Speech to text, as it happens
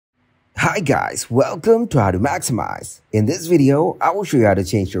Hi guys, welcome to How to Maximize. In this video, I will show you how to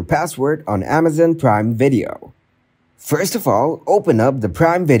change your password on Amazon Prime Video. First of all, open up the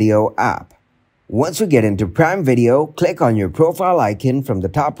Prime Video app. Once you get into Prime Video, click on your profile icon from the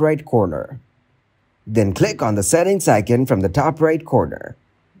top right corner. Then click on the settings icon from the top right corner.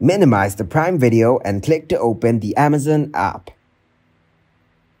 Minimize the Prime Video and click to open the Amazon app.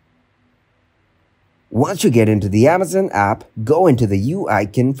 Once you get into the Amazon app, go into the U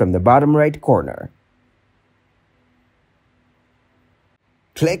icon from the bottom right corner.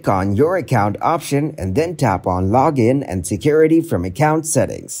 Click on Your Account option and then tap on Login and Security from Account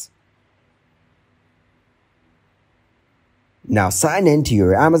Settings. Now sign in to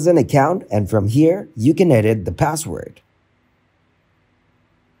your Amazon account, and from here, you can edit the password.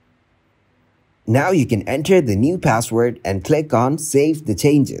 Now you can enter the new password and click on Save the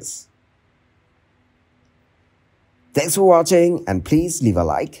Changes. Thanks for watching, and please leave a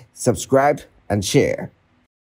like, subscribe, and share.